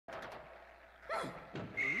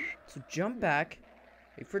So jump back.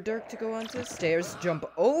 Wait for Dirk to go onto the stairs. Jump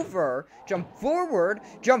over. Jump forward.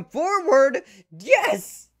 Jump forward.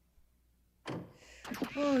 Yes!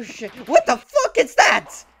 Oh shit. What the fuck is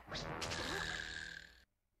that?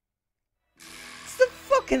 It's the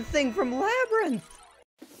fucking thing from Labyrinth.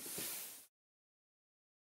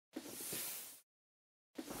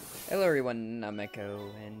 Hello everyone, I'm Echo,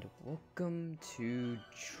 and welcome to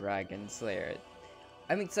Dragon's Lair.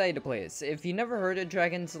 I'm excited to play this. If you never heard of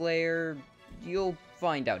Dragon's Lair, you'll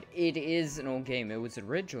find out. It is an old game. It was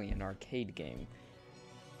originally an arcade game.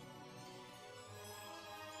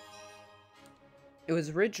 It was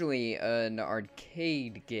originally an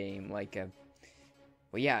arcade game, like a...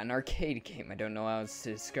 Well, yeah, an arcade game. I don't know how else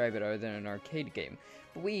to describe it other than an arcade game.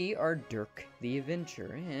 But we are Dirk the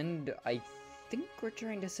Avenger, and I think we're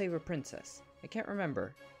trying to save a princess. I can't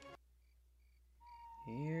remember.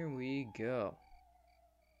 Here we go.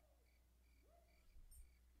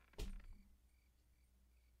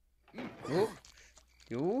 Oh,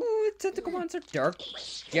 ooh, tentacle monster, Dirk.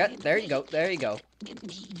 Yeah, there you go, there you go.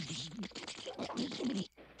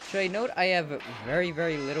 Should I note I have very,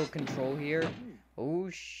 very little control here? Oh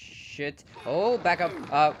shit! Oh, back up.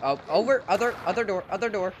 Over. Other door. Other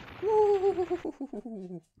door.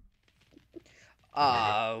 Woo.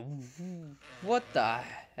 What the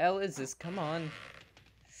hell is this? Come on.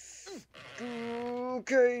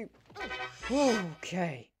 Okay.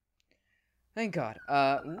 Okay. Thank God.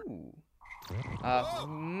 Ooh.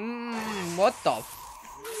 What the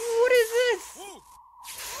what is this?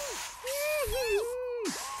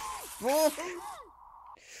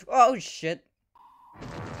 Oh, shit.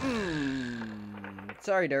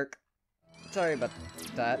 Sorry, Dirk. Sorry about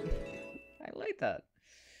that. I like that.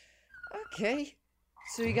 Okay.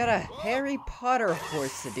 So we got a Harry Potter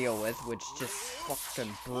horse to deal with, which is just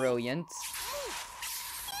fucking brilliant.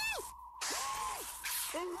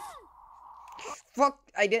 Fuck,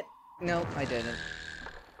 I did. No, I didn't.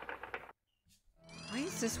 Why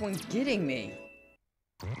is this one getting me?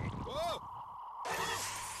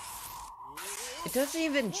 It doesn't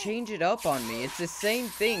even change it up on me. It's the same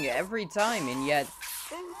thing every time, and yet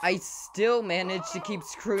I still manage to keep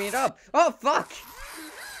screwing it up. Oh, fuck!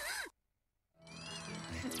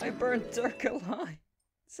 I burned Dirk alive.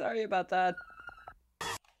 Sorry about that.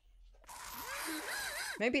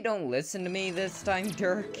 Maybe don't listen to me this time,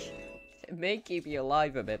 Dirk. It may keep you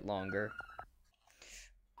alive a bit longer.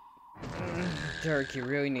 Dirk, you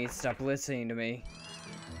really need to stop listening to me.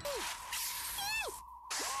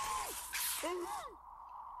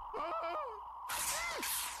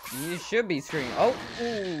 You should be screaming. Oh,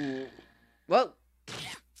 ooh. Well,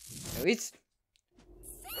 at least.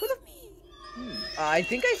 Who the? I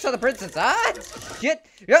think I saw the princess. Ah, shit!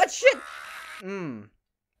 Ah, shit!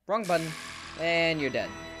 Wrong button, and you're dead.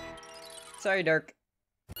 Sorry, Dirk.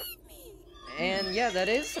 And yeah, that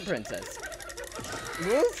is the princess.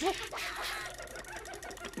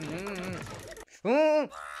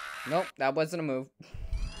 Nope, that wasn't a move.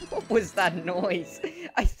 What was that noise?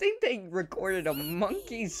 I think they recorded a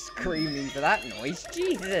monkey screaming for that noise.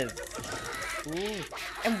 Jesus. Ooh.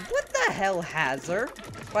 And what the hell has her?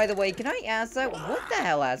 By the way, can I ask that? What the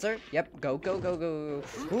hell has her? Yep, go, go, go, go.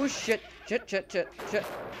 Oh, shit. Shit, shit, shit, shit.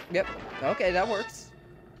 Yep. Okay, that works.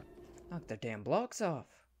 Knock the damn blocks off.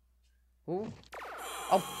 Ooh.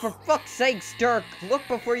 Oh, for fuck's sakes, Dirk. Look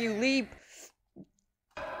before you leap.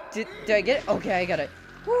 Did I get it? Okay, I got it.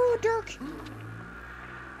 Ooh, Dirk.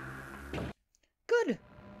 Good.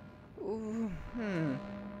 Ooh,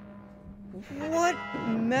 What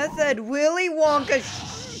method Willy Wonka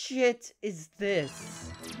shit is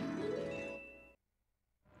this?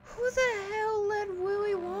 Who the hell let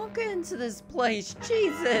Willy Wonka into this place?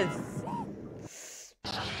 Jesus.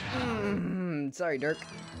 Sorry, Dirk.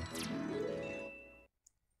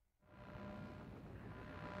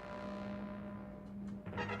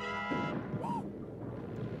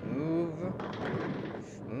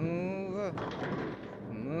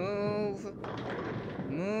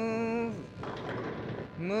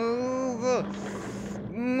 Move!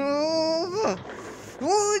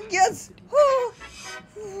 Oh, yes!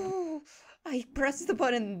 Oh, I pressed the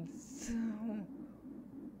button.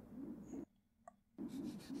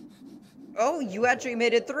 Oh, you actually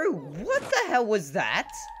made it through. What the hell was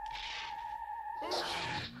that?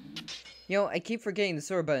 You know, I keep forgetting the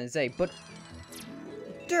sword button is A, but...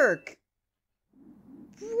 Dirk!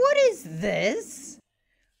 What is this?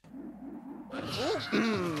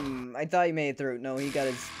 I thought he made it through. No, he got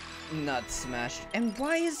his nuts smashed. And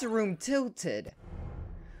why is the room tilted?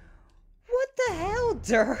 What the hell,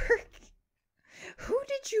 Dirk? Who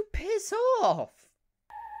did you piss off?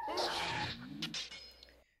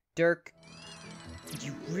 Dirk,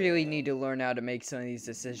 You really need to learn how to make some of these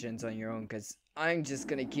decisions on your own, because I'm just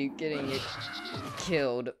gonna keep getting it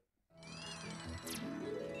killed.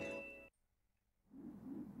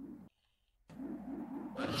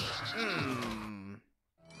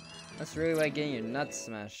 That's really like getting your nuts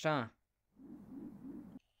smashed, huh?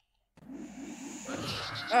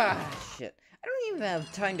 Ah, shit. I don't even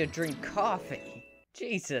have time to drink coffee.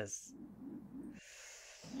 Jesus.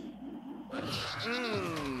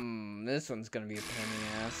 This one's gonna be a pain in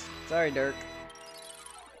the ass. Sorry, Dirk.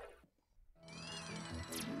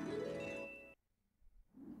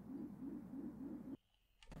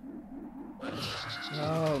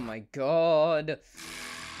 Oh my god.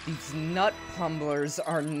 These nut pumblers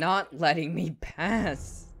are not letting me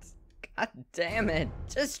pass. God damn it.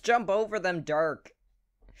 Just jump over them, Dirk.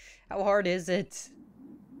 How hard is it?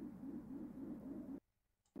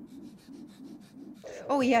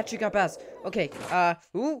 Oh, he actually got past. Okay,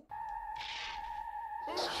 ooh.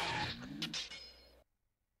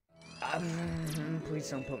 Please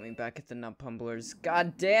don't put me back at the nut pumblers.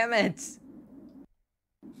 God damn it!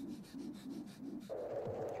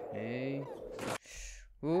 Okay.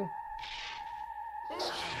 Ooh.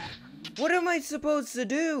 What am I supposed to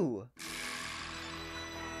do?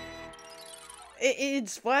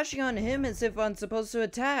 It's flashing on him as if I'm supposed to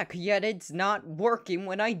attack, yet it's not working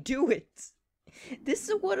when I do it. This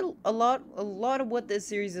is what a lot of what this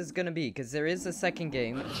series is gonna be, because there is a second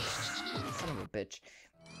game. Son of a bitch.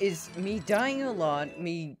 Is me dying a lot,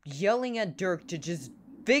 me yelling at Dirk to just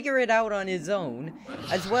figure it out on his own,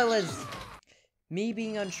 as well as me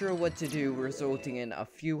being unsure what to do, resulting in a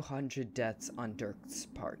few hundred deaths on Dirk's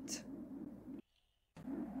part.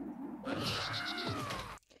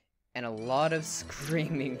 And a lot of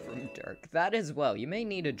screaming from Dirk. That as well. You may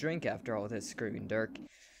need a drink after all this screaming, Dirk.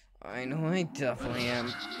 I know I definitely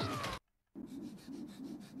am.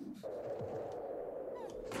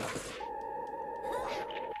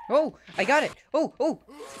 Oh, I got it. Oh.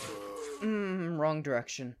 Wrong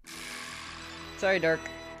direction. Sorry, Dirk.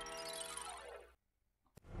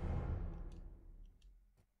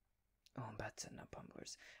 Oh, I'm back to nut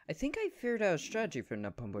pumblers. I think I figured out a strategy for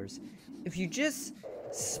nut pumblers. If you just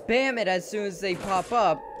spam it as soon as they pop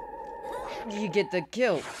up, you get the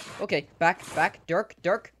kill. Okay, back, Dirk,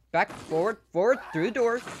 back, forward, through the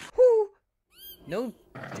door. Whoo! No,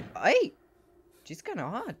 hey, she's kind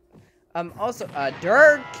of hot. Also,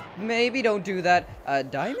 Dirk, maybe don't do that.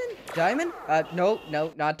 Diamond?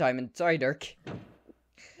 No, not Diamond. Sorry, Dirk.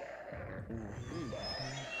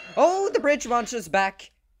 Oh, the bridge monster's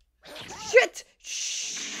back. Shit!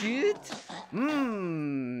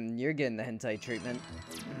 You're getting the hentai treatment.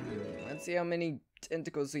 Let's see how many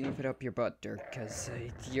tentacles you can fit up your butt, Dirk, because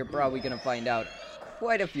you're probably gonna find out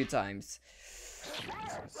quite a few times.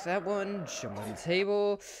 So that one, jump on the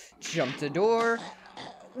table, jump the door.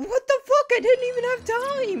 What the fuck? I didn't even have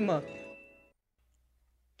time!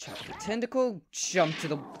 Chop the tentacle, jump to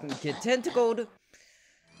the... get tentacled.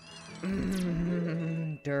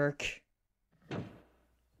 Dirk.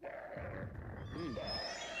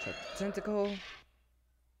 Chop the tentacle.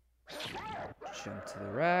 Jump to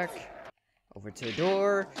the rack. Over to the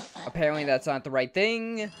door. Apparently that's not the right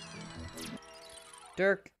thing.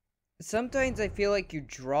 Dirk, sometimes I feel like you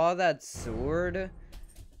draw that sword.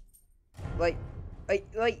 Like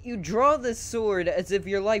you draw the sword as if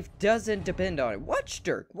your life doesn't depend on it. Watch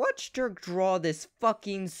Dirk draw this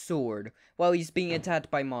fucking sword while he's being attacked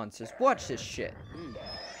by monsters. Watch this shit.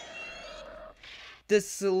 The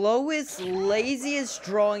slowest, laziest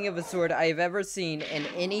drawing of a sword I've ever seen in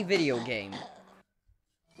any video game.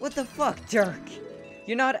 What the fuck, Dirk?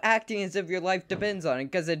 You're not acting as if your life depends on it,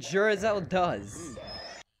 because it sure as hell does.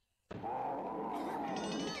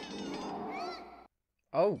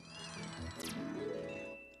 Oh.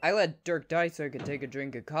 I let Dirk die so I could take a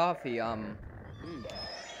drink of coffee,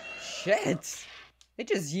 Shit! It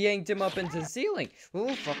just yanked him up into the ceiling.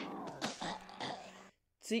 Oh, fuck.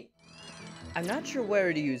 See, I'm not sure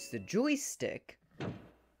where to use the joystick.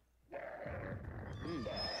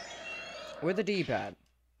 Or the D-pad.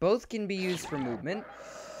 Both can be used for movement.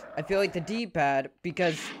 I feel like the D-pad,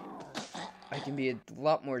 because I can be a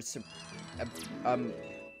lot more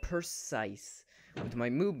precise with my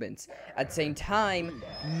movements. At the same time,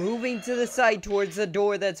 moving to the side towards the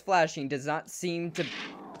door that's flashing does not seem to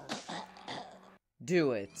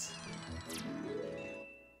do it.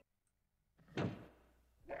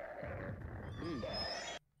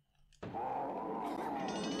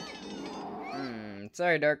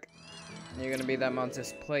 Sorry, Dirk. You're gonna be that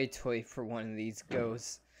monster's play toy for one of these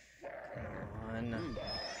goes. Come on.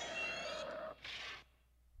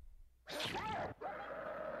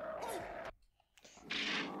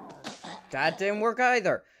 That didn't work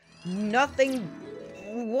either. Nothing.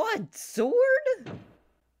 What? Sword?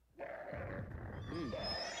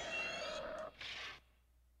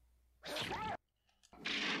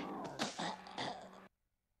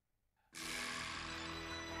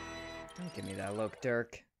 Don't give me that look,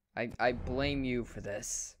 Dirk. I blame you for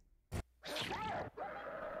this.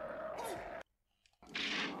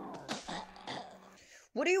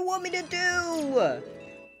 What do you want me to do?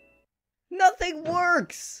 Nothing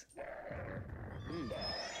works!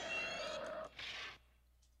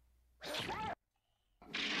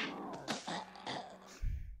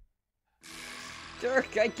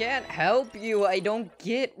 Dirk, I can't help you. I don't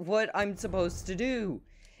get what I'm supposed to do.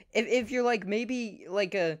 If you're like, maybe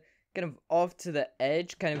like a kind of off to the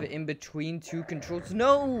edge, kind of in between two controls.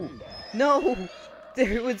 No! No!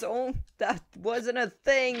 There was that wasn't a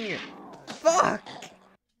thing! Fuck!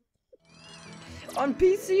 On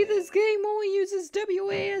PC, this game only uses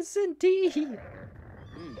WASD.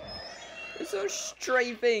 There's no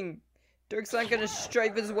strafing. Dirk's not gonna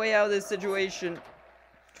strafe his way out of this situation.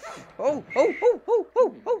 Oh!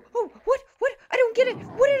 What? I don't get it.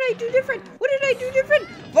 What did I do different?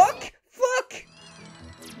 Fuck!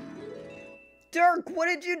 Dirk, what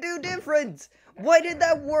did you do different? Why did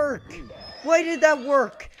that work?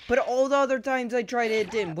 But all the other times I tried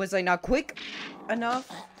it didn't. Was I not quick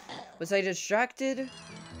enough? Was I distracted?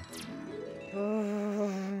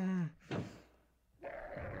 To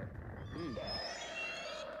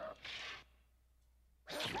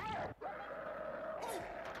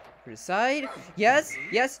the side. Yes.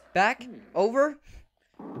 Back. Over.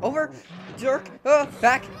 Dirk.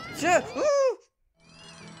 Back.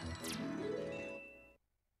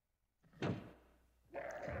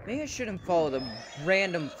 Maybe I shouldn't follow the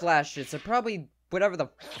random flashes. They're probably whatever the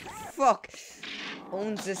fuck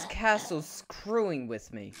owns this castle screwing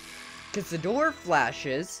with me. Because the door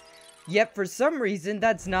flashes, yet for some reason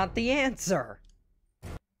that's not the answer.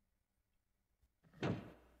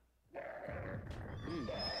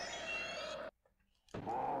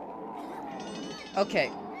 Okay.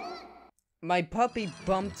 My puppy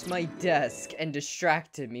bumped my desk and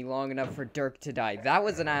distracted me long enough for Dirk to die. That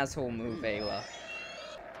was an asshole move, Ayla.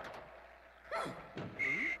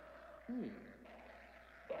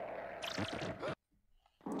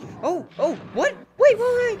 Oh, what?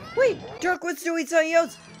 Wait. Dirk was doing something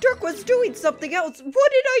else.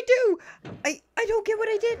 What did I do? I don't get what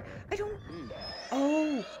I did. I don't...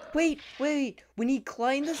 Oh, wait. When he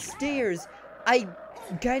climbed the stairs, I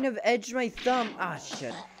kind of edged my thumb. Ah,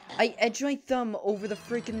 shit. I edged my thumb over the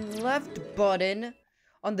freaking left button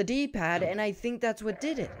on the D-pad, and I think that's what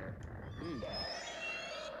did it.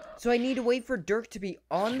 So I need to wait for Dirk to be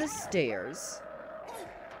on the stairs.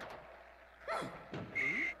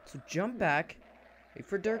 So jump back, wait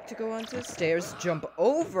for Dirk to go onto the stairs, jump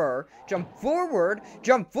over, jump forward,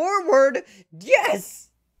 yes!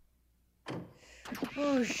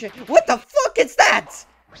 Oh shit, what the fuck is that?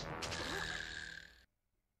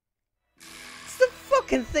 It's the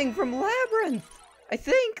fucking thing from Labyrinth, I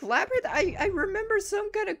think. Labyrinth, I remember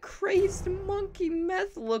some kind of crazed monkey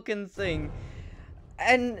meth looking thing.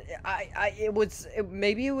 And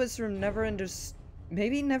maybe it was from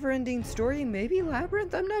Maybe Neverending Story, maybe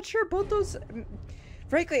Labyrinth, I'm not sure. Both those,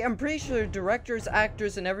 frankly, I'm pretty sure directors,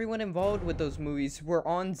 actors, and everyone involved with those movies were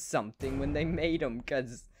on something when they made them,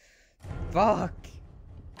 because, fuck.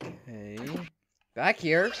 Okay, back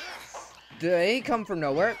here. They come from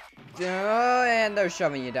nowhere. And they're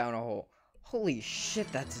shoving you down a hole. Holy shit,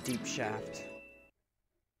 that's a deep shaft.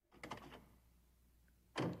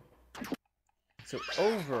 So,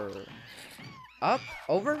 over. Up,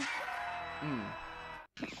 over.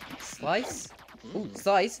 Slice. Ooh,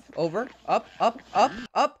 slice. Over. Up.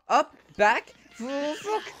 Back.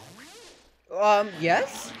 Fuck.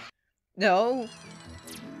 Yes? No.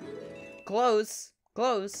 Close.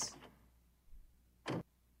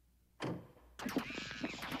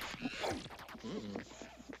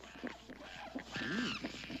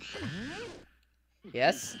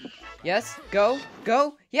 Yes. Go.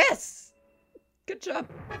 Yes! Good job.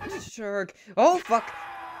 Sure. Oh, fuck.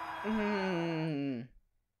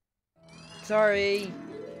 Sorry.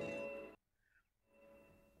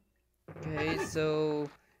 Okay, so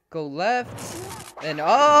go left and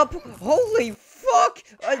up. Holy fuck!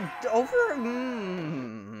 Over.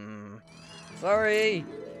 Sorry.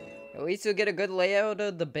 At least you'll get a good layout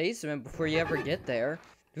of the basement before you ever get there.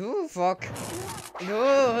 Ooh, fuck.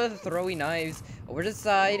 Oh, throwing knives. Over to the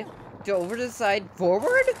side.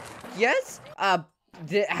 Forward. Yes.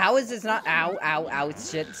 How is this not? Ow,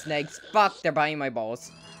 shit, snakes. Fuck, they're biting my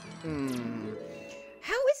balls.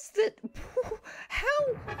 How is that? How?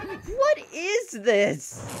 What is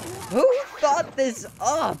this? Who thought this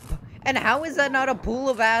up? And how is that not a pool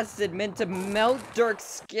of acid meant to melt Dirk's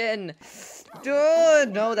skin? Duh,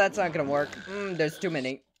 no, that's not gonna work. There's too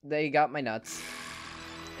many. They got my nuts.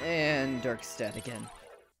 And Dirk's dead again.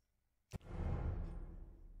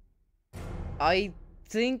 I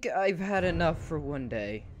think I've had enough for one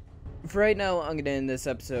day. For right now, I'm gonna end this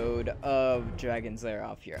episode of Dragon's Lair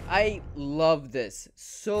off here. I love this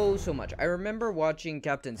so much. I remember watching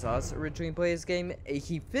Captain Sauce originally play this game.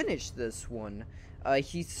 He finished this one.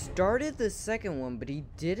 He started the second one, but he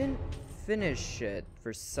didn't finish it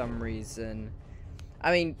for some reason.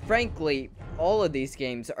 I mean, frankly, all of these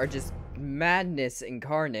games are just madness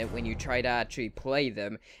incarnate when you try to actually play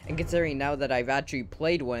them. And considering now that I've actually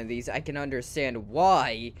played one of these, I can understand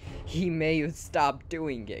why he may have stopped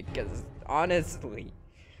doing it. Because, honestly,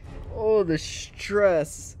 oh, the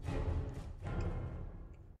stress.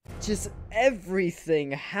 Just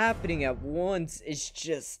everything happening at once is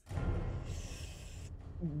just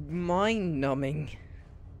mind-numbing.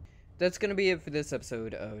 That's gonna be it for this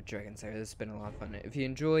episode of Dragon's Lair. This has been a lot of fun. If you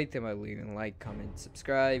enjoyed, think about leaving a like, comment,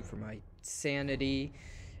 subscribe for my sanity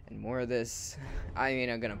and more of this. I mean,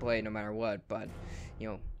 I'm gonna play it no matter what, but, you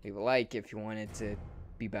know, leave a like if you wanted to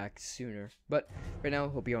be back sooner. But right now,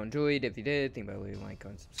 hope you all enjoyed. If you did, think about leaving a like,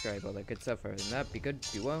 comment, subscribe, all that good stuff. Other than that, be good,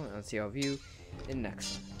 be well, and I'll see all of you in the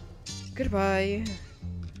next one. Goodbye.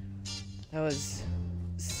 That was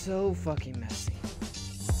so fucking messy.